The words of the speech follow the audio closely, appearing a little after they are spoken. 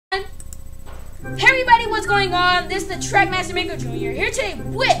Hey everybody, what's going on? This is the Trackmaster Maker Jr. here today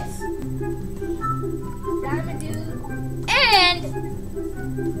with Diamond Dude and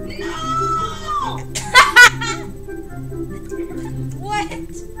what?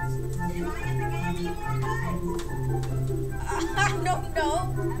 I don't know.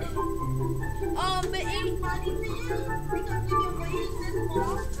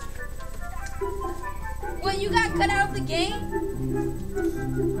 But what, you got cut out of the game?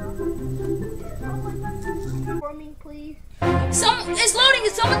 for me, please. It's loading.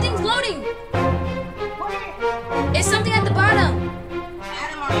 Something's loading. What? It's something at the bottom.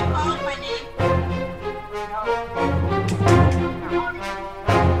 Adam, are you calling my name?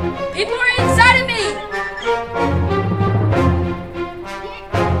 People are inside of me.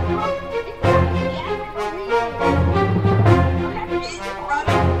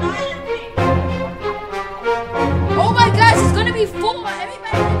 Oh my gosh, it's gonna be full.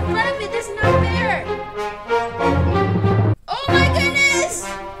 Everybody's in front of it. This is not fair. Oh my goodness.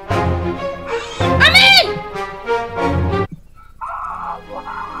 I'm in.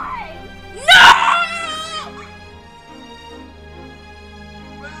 No!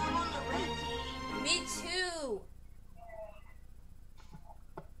 Well, I'm on the red team. Me too.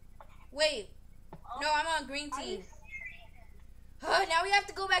 Wait. No, I'm on green team. Now we have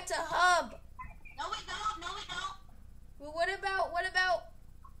to go back to hub. No, we don't. No, we don't. Well, what about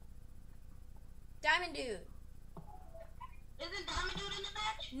Diamond Dude? Isn't Diamond Dude in the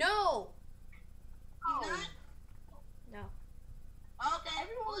match? No. He's not? No. Okay,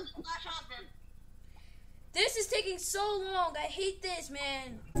 we'll just flash off then. This is taking so long. I hate this,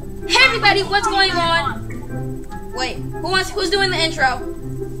 man. Hey everybody, what's going on? Wait, who's doing the intro?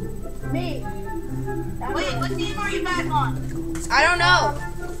 Me. Wait, what team are you back on? I don't know.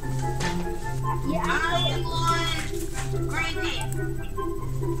 Yeah, I am on green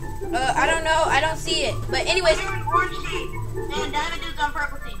team. I don't know. I don't see it. But anyways, You're on orange team. And Diamond Dude's on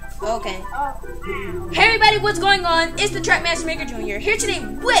purple team. okay. Oh, Hey everybody, what's going on? It's the Trackmaster Maker Jr. here today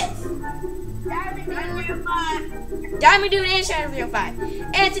with Diamond Dude. You're fine. Diamond Dude and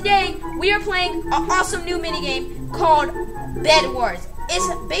SHINER. And today we are playing an awesome new minigame called BEDWARS. It's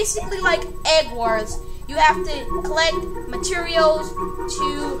basically like Egg Wars. You have to collect materials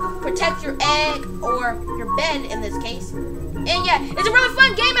to protect your egg or your bed in this case. And yeah, it's a really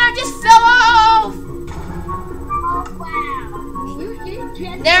fun game and I just fell off. Oh, wow. You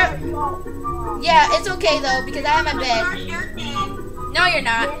just There- you all- Yeah, it's okay though because I have my bed. Crush your team. No, you're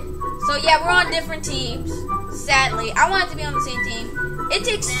not. So yeah, we're on different teams. Sadly, I wanted to be on the same team. It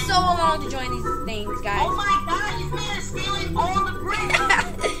takes so long to join these things, guys. Oh my gosh, this man is stealing all the bricks.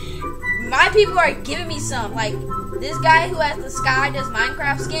 My people are giving me some. Like this guy who has the Sky does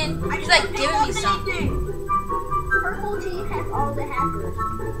Minecraft skin. He's like giving me some. Purple team has all the hackers.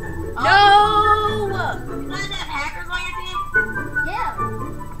 No. You guys have hackers on your team? Yeah,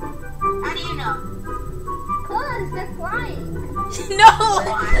 How do you know? cause they're flying. No.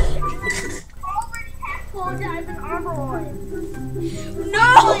 Already have full diamond armor on. No.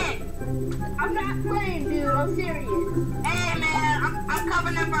 I'm not playing, dude. I'm serious. Hey man, I'm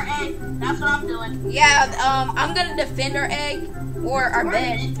covering up our egg. That's what I'm doing. Yeah. I'm gonna defend our egg or our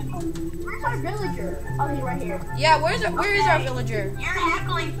bed. Where's our villager? Oh, he's right here. Yeah. Where is our villager? Your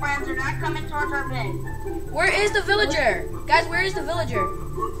heckling friends are not coming towards our bed. Where is the villager? Guys, where is the villager?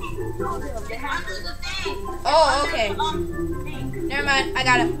 Under the thing. Oh, okay. Thing. Never mind. I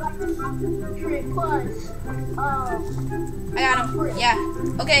got him. 100 plus. I got him. Yeah.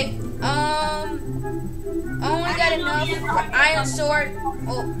 Okay. I only got enough for iron sword.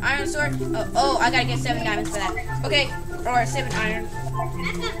 Oh, iron sword. Oh, I gotta get 7 diamonds for that. Okay. Or 7 iron.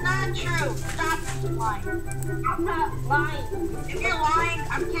 This is not true. Stop lying. I'm not lying. If you're lying,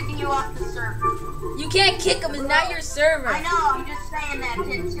 I'm kicking you off the server. You can't kick him. It's not your server. I know. I'm just saying that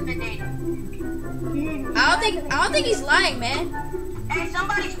to intimidate him. I don't think he's lying, man. Hey,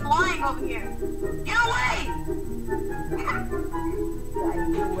 somebody's flying over here. Get away!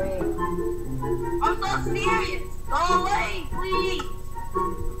 I'm so serious. Go away, please.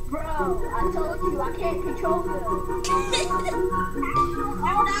 Bro, I told you I can't control them. That's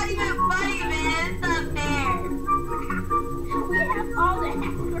not even funny, man. It's not fair. We have all the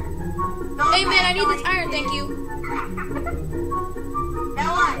hackers. Hey, man, I need this iron. Thank you. Now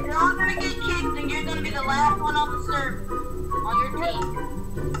what? They're all gonna get kicked, and you're gonna be the last one on the server. On your team.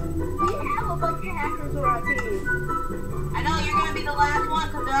 We have a bunch of hackers on our team. I know you're gonna be the last one,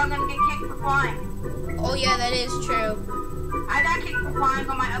 because they're all gonna get kicked for flying. Oh, yeah, that is true. I got kicked for flying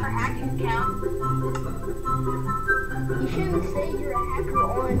on my other hacking account. You shouldn't say you're a hacker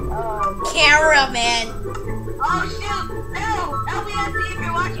on, Camera, man. Oh shoot! There LBSC, if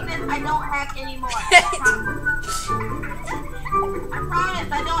you're watching this, I don't hack anymore. I promise,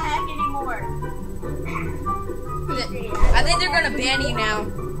 I don't hack anymore. I think they're gonna ban you now.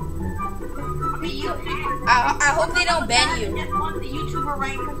 I'm a YouTuber. I hope they don't ban you. Just want the YouTuber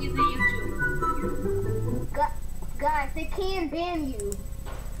rank because he's a YouTuber. Guys, they can ban you.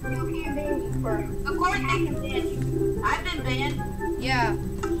 They can ban you first. Of course they can ban you. I've been banned. Yeah,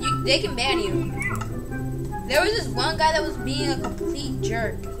 they can ban you. There was this one guy that was being a complete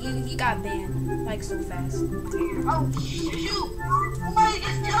jerk. He got banned like so fast. Oh shoot! Somebody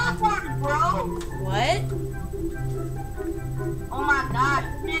just teleported, bro. What? Oh my gosh,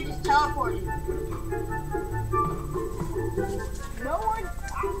 this man just teleported. No one.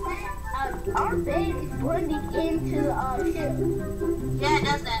 Our bed is blending into the ship. Yeah, it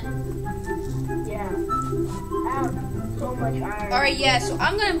does that. Yeah. I have so much iron. Alright, yeah, so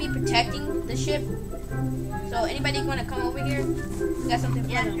I'm gonna be protecting the ship. So anybody wanna come over here? We got something for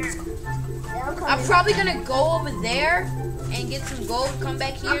Yeah, them. sure. Yeah, I'm probably gonna go over there and get some gold, come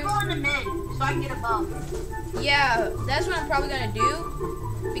back I'm here. going to mid so I can get a buff. Yeah, that's what I'm probably gonna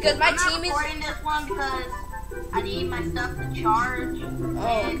do. Because my I'm not team is... recording this one because I need my stuff to charge.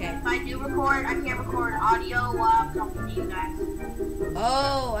 Oh, and okay. if I do record, I can't record audio while I'm talking to you guys.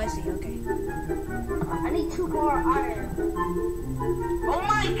 Oh, I see, okay. I need 2 more iron. Oh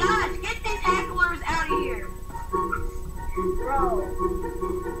my gosh, get these hecklers out of here. Bro.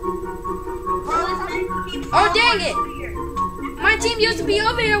 Bro, this man keeps Oh, dang teleporting it. over here. My team used to be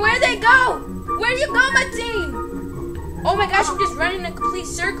over here. Where'd they go? Where'd you go, my team? Oh my gosh, I'm just running a complete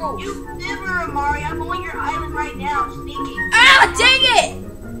circle. You never, Amari. I'm on your island right now, sneaking. Ah, dang it!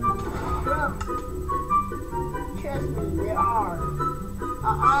 Bro. Trust me, there are.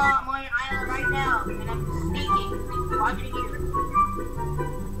 I'm on your island right now, and I'm sneaking. Watching you.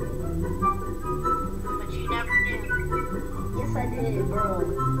 But you never did. Yes, I did, bro.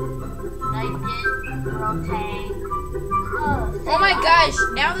 No, you didn't, bro. Tang. Oh my gosh,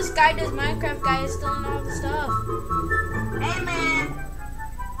 now this guy does Minecraft guy is stealing all the stuff. Hey, man.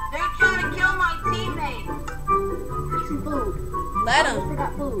 They're trying to kill my teammate. Need some food. Let I him.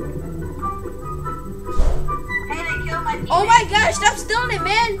 forgot food. Hey, they killed my teammate. Oh my gosh, stop stealing it,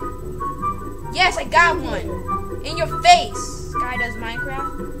 man. Yes, I got one. In your face. This guy does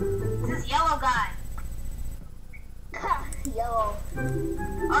Minecraft. This yellow guy. Yellow.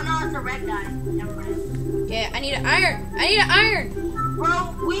 Oh no, it's a red guy. Never mind. Yeah, I need an iron. I need an iron.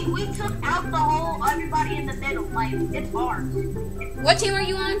 Bro, we took out the whole everybody in the middle. Like, it's ours. What team are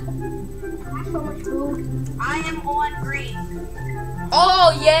you on? I have so much food. I am on green.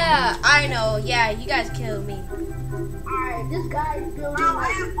 Oh, yeah. I know. Yeah, you guys killed me. Alright, this guy is building. Bro,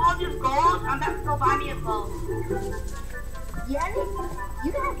 I have all this gold. I'm about to go buy me a bow. Yeah,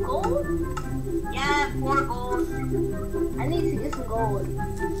 you got gold? Yeah, I have 4 gold. I need to get some gold.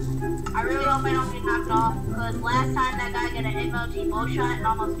 I really hope I don't get knocked off. Because last time that guy got an MLG bow shot and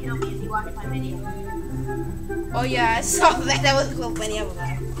almost killed me if you watched my video. Oh, yeah, I saw that. That was so funny. I was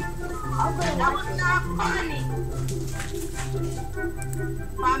like, I'm gonna That watch was it. not funny.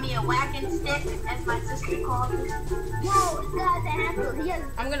 Buy me a whacking stick, as my sister calls it. Whoa, this guy's an apple. He has.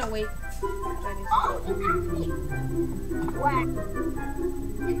 I'm gonna wait. Oh, it's actually. Whack.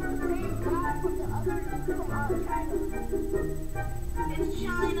 It's the same guy from the other. From China. It's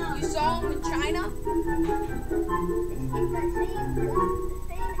China. You saw him in China? It's that same guy. The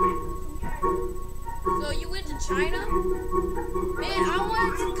same hacker from China. So you went to China? Man, I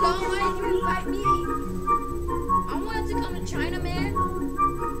wanted to come. Why did you invite me? I wanted to come to China, man.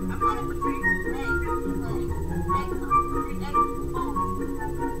 I'm gonna put your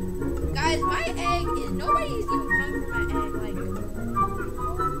Guys, my egg is nobody's even coming for my egg. Like,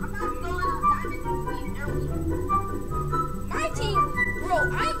 my team, bro,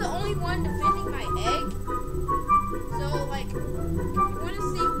 I'm the only one defending my egg. So, like, if you want to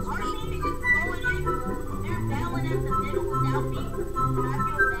see who's weak, They're battling at the middle without me, and I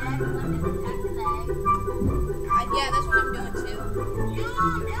feel bad because I'm just attacking the egg. yeah, that's what I'm doing too.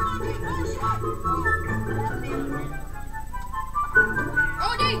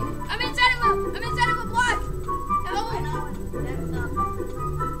 Oh, dang! I'm inside of a block. Hello?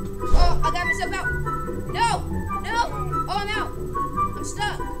 Oh, I got myself out. No! Oh, I'm out. I'm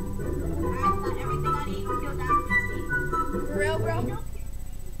stuck. For real, bro?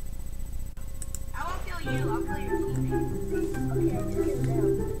 I won't kill you, I'll kill your teammate. Okay, just get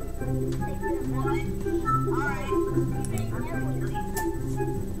them. Take them. What? Alright. No, just go.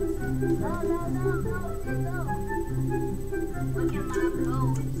 Look at my bow,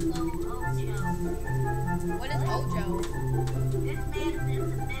 it's so Ojo. What is Ojo? This man is in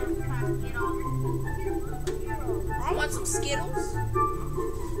the middle trying to get off. I want want some Skittles?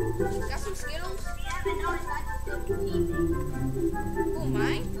 Got some Skittles? If you haven't noticed, I just still your teammate. Who,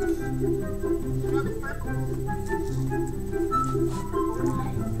 mine? You know the purple guy?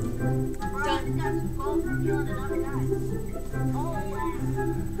 Bro, I just got some gold for killing another guy. Oh,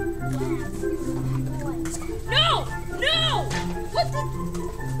 No! No! What the?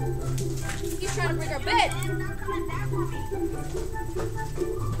 He's trying to break our bed. Man, stop coming back for me.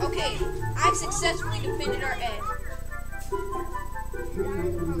 Okay, I successfully defended our egg.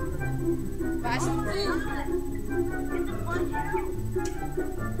 Buy some food. Get the fuck out.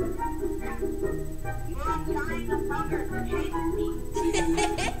 Bro, I'm dying of hunger. They're chasing me.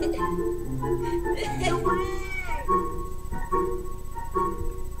 Get away!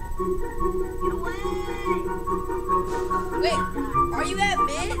 Get away! Wait, are you at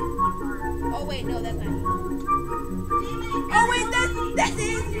mid? Oh wait, no, that's not you. Teammate, Oh wait, that's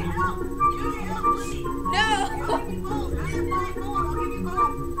it. help! You need help, please. No, I'll give you gold. I have 5 gold. I'll give you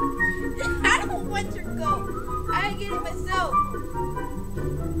gold. I don't want your gold. I get it myself.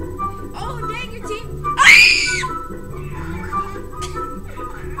 Oh dang, your team. Ah!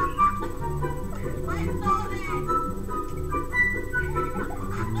 I saw that.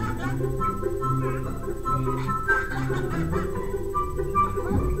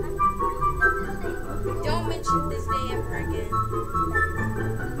 Don't mention this day ever again.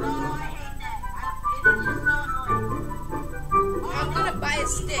 No, I hate that. It is just so annoying. I'm gonna buy a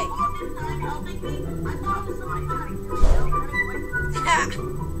stick. All this time helping me, I thought it was somebody trying to kill me. Ha!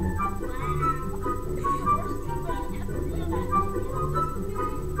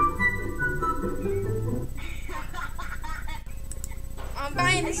 I'm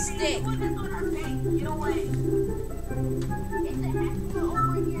buying a stick. Put this on her face. Get away. It's an actual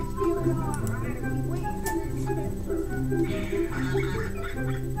over here stealing all our items. Wait,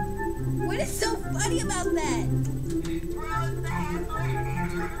 What is so funny about that? Bro, it's the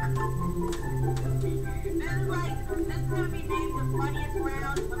handler. This is gonna be named the funniest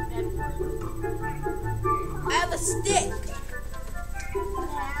round of Bedwars. I have a stick.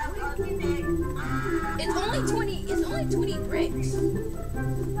 Have a stick. It's only 20 bricks. This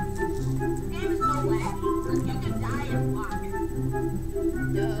game is so laggy. You can die in blocks.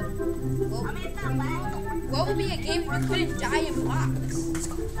 No. I mean, it's not laggy. What would be a game if you couldn't die in blocks?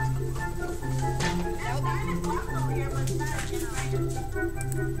 There's diamond blocks over here, but it's not a generator.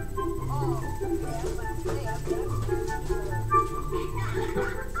 oh, yeah,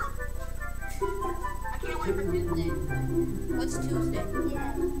 I can't wait for Tuesday. What's Tuesday?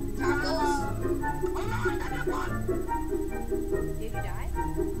 yeah. Tacos? Oh no, I got one. Did you die?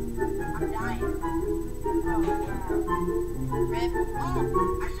 I'm dying. Rip. Oh,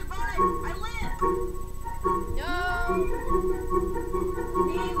 I survived. I live. No.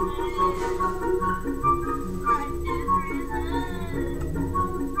 Christ is risen.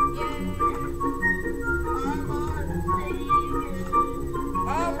 Yay. Our Lord and Savior.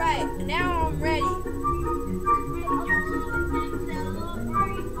 All right, now I'm ready. Make your noise and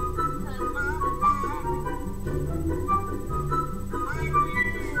celebrate, 'cause I'm alive. I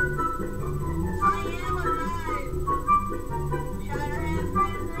live. I am alive. Shiner has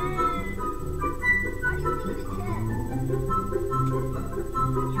risen. Why do you need a chest?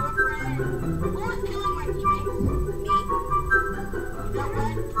 Your friend. Who is killing my teammates? Me. You know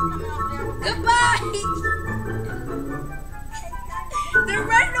what? Coming over there with Goodbye. They're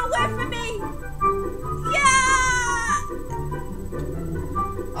running away from me. Yeah.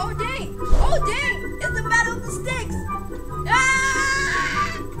 Oh dang. Oh dang. It's the battle of the sticks.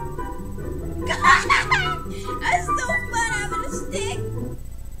 Ah! That's so fun having a stick.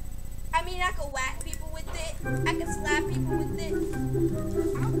 I mean, I could whack people with it. I could slap people with it.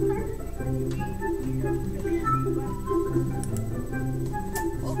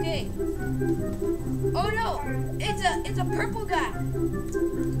 Okay. Oh no, it's a purple guy.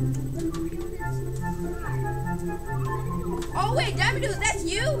 Oh wait, Diamond Dude, that's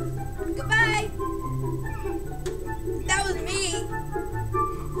you? Goodbye. That was me.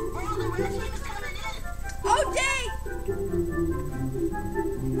 Bro, the red team is coming in. Oh dang!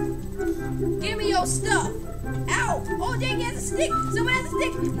 Give me your stuff. Ow! Oh dang, he has a stick. Someone has a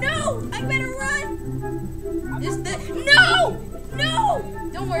stick. No! I better run. This the no! No!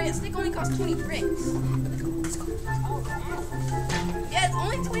 Don't worry, a stick only costs 20 bricks. Yeah, it's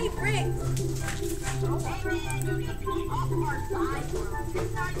only 20 bricks. Hey man, you need to get off our side, bro.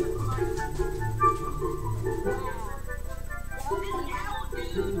 It's not even fun. This owl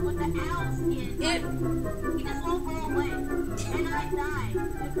dude with the owl skin, he just won't go away. And I died.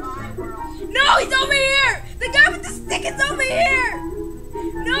 Goodbye, world. No, he's over here! The guy with the stick is over here!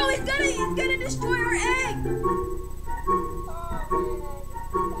 No, he's gonna destroy our egg!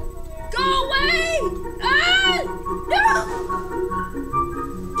 Wait! Ah! No!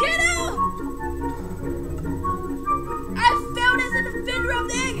 Get out! I found as a defender of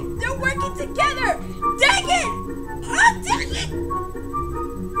the egg. They're working together. Dang it! Ah, dang it!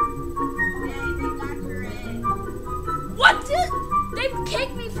 Hey, they got your egg. What? They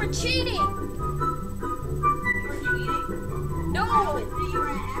kicked me for cheating. You were cheating? No, You were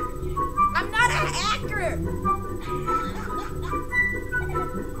a hacker. I'm not a hacker.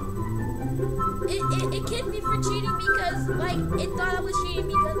 It kicked me for cheating because like it thought I was cheating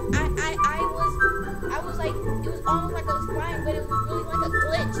because I was like it was almost like I was flying, but it was really like a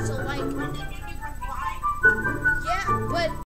glitch. So like When they kick you for flying. yeah, but